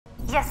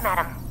Yes,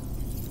 madam.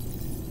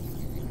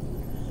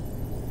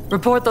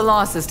 Report the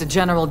losses to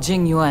General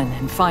Jing Yuan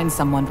and find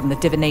someone from the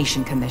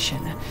Divination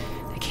Commission.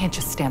 I can't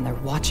just stand there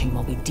watching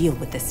while we deal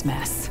with this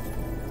mess.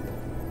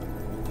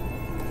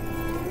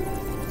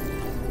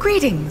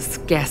 Greetings,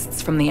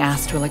 guests from the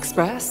Astral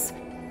Express.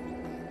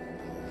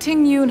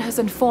 Ting Yun has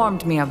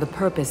informed me of the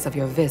purpose of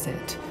your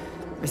visit.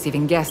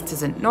 Receiving guests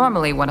isn't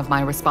normally one of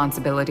my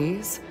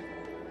responsibilities.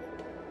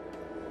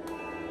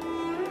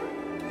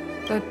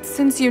 But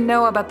since you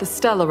know about the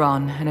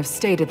Stellaron and have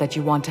stated that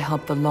you want to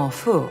help the Law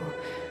Fu,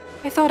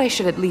 I thought I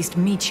should at least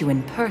meet you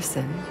in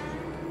person.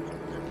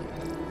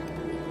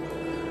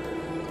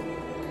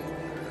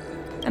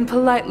 And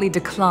politely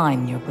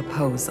decline your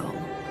proposal.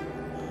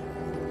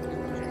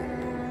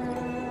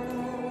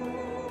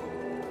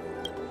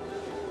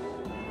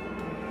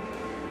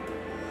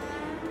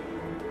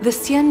 The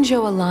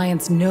Xianzhou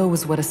Alliance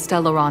knows what a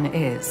Stellaron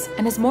is,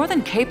 and is more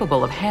than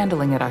capable of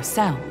handling it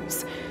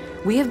ourselves.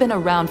 We have been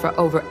around for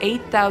over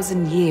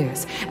 8,000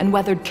 years, and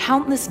weathered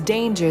countless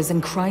dangers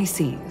and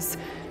crises.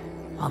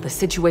 While the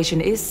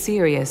situation is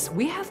serious,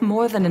 we have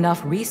more than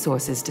enough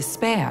resources to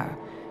spare.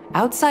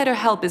 Outsider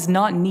help is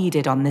not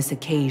needed on this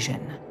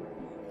occasion.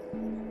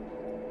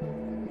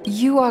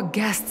 You are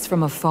guests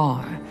from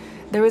afar.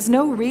 There is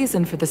no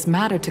reason for this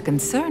matter to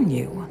concern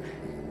you.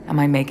 Am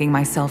I making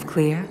myself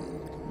clear?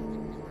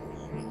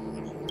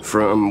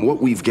 From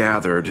what we've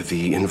gathered,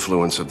 the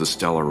influence of the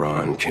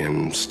Stellaron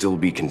can still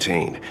be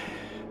contained.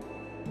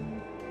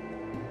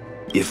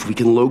 If we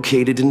can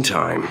locate it in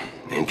time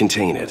and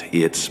contain it,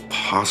 it's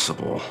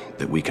possible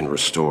that we can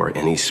restore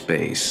any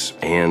space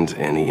and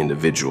any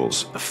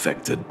individuals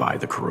affected by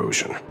the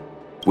corrosion.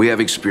 We have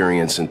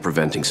experience in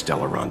preventing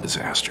Stellaron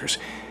disasters,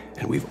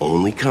 and we've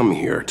only come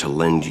here to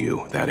lend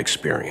you that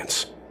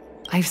experience.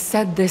 I've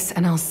said this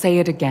and I'll say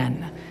it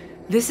again.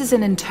 This is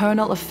an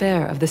internal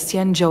affair of the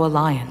Xianzhou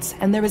Alliance,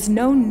 and there is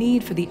no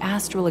need for the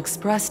Astral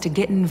Express to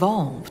get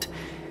involved.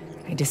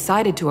 I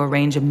decided to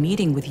arrange a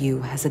meeting with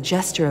you as a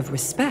gesture of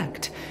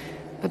respect,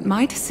 but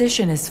my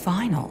decision is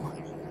final.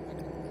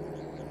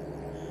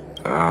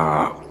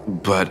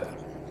 But...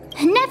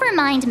 Never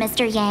mind,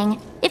 Mr.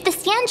 Yang. If the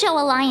Xianzhou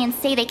Alliance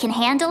say they can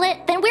handle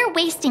it, then we're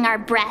wasting our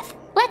breath.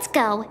 Let's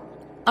go.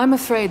 I'm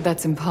afraid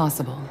that's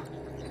impossible.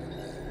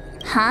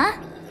 Huh?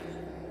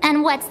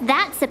 And what's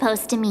that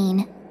supposed to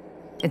mean?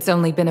 It's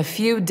only been a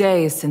few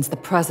days since the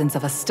presence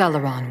of a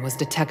Stellaron was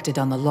detected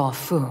on the Law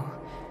Fu.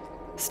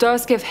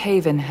 Starskiff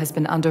Haven has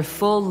been under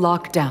full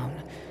lockdown.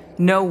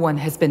 No one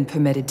has been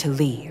permitted to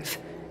leave.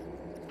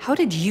 How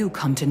did you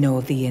come to know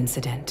of the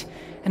incident?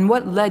 And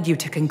what led you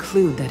to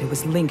conclude that it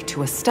was linked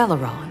to a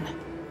Stellaron?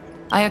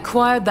 I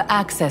acquired the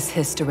access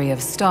history of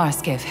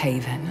Starskiff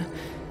Haven.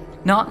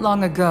 Not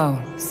long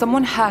ago,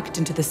 someone hacked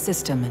into the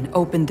system and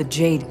opened the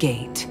Jade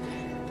Gate,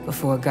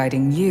 before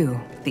guiding you,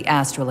 the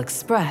Astral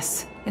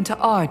Express, into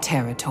our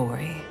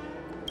territory.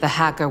 The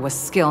hacker was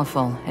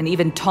skillful and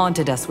even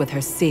taunted us with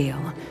her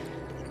seal.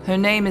 Her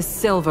name is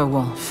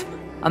Silverwolf,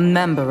 a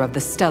member of the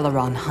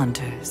Stellaron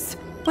Hunters.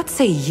 What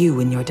say you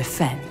in your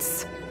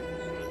defense?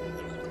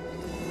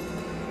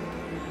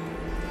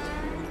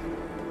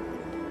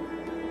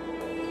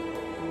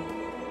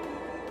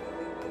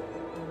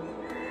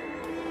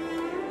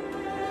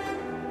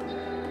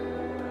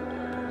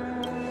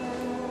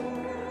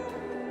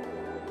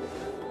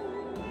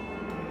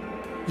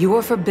 You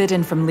are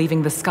forbidden from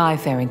leaving the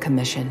Skyfaring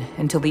Commission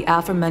until the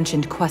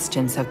aforementioned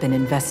questions have been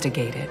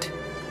investigated.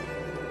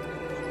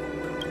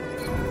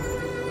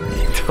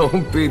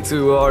 Don't be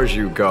too harsh,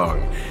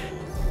 Yukong.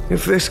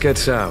 If this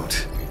gets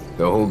out,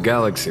 the whole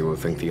galaxy will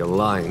think the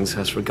Alliance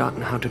has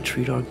forgotten how to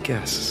treat our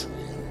guests.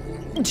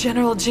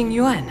 General Jing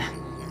Yuan.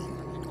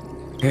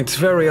 It's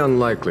very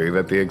unlikely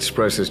that the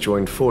Express has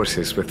joined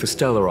forces with the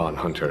Stellaron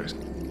Hunters.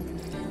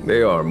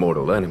 They are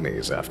mortal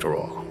enemies, after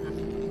all.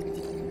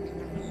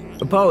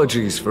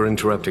 Apologies for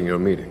interrupting your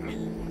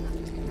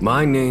meeting.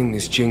 My name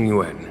is Jing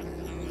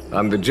Yuan.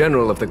 I'm the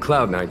General of the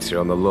Cloud Knights here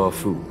on the Law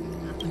Fu.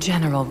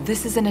 General,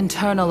 this is an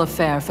internal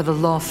affair for the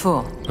Law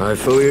Fu. I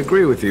fully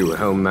agree with you,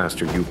 Helm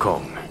Master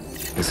Yukong.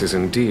 This is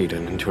indeed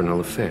an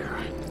internal affair.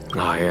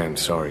 I am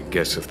sorry,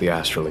 guests of the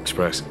Astral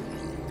Express.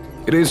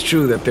 It is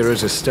true that there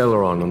is a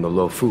Stellaron on the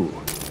Law Fu,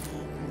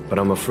 but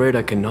I'm afraid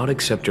I cannot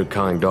accept your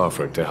kind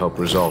offer to help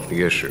resolve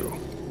the issue.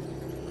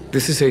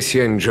 This is a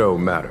Xianzhou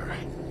matter,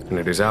 and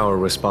it is our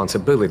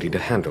responsibility to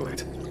handle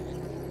it.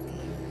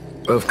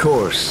 Of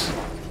course,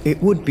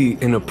 it would be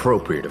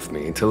inappropriate of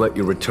me to let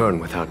you return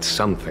without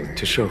something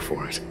to show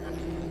for it.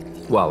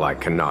 While I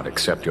cannot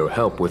accept your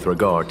help with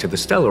regard to the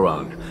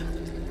Stellaron,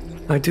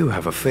 I do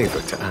have a favor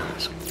to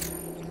ask.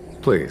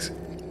 Please,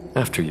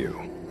 after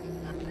you.